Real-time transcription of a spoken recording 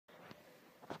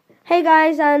Hey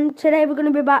guys, and today we're going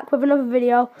to be back with another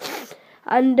video,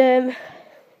 and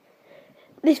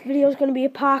this video is going to be a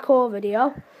parkour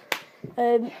video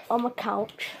on my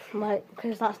couch,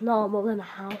 because that's normal in a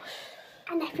house.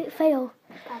 An epic fail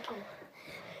parkour.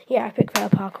 Yeah, epic fail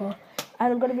parkour.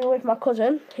 And I'm going to be with my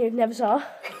cousin, who you've never saw.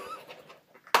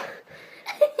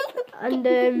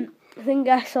 And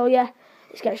so yeah,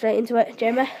 let's get straight into it.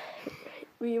 Jamie,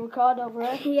 will you record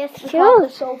over here? Yes, Record sure. the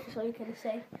sofa so you can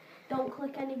see. Don't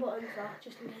click any buttons though,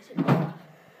 just in case it goes off.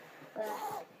 There.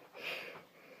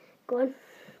 Go on.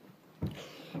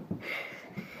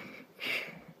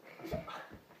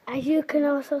 As you can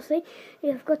also see,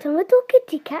 we've got a little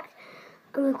kitty cat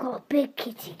and we've got a big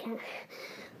kitty cat.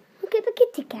 Look at the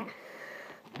kitty cat.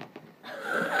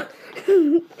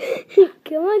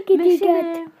 Come on, kitty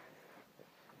cat.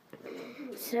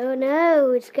 So now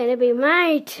it's going to be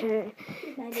my turn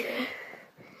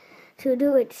to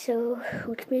do it. So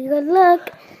wish me good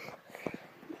luck.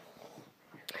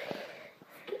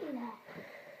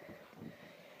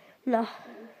 No.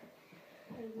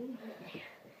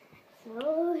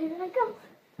 So here I go.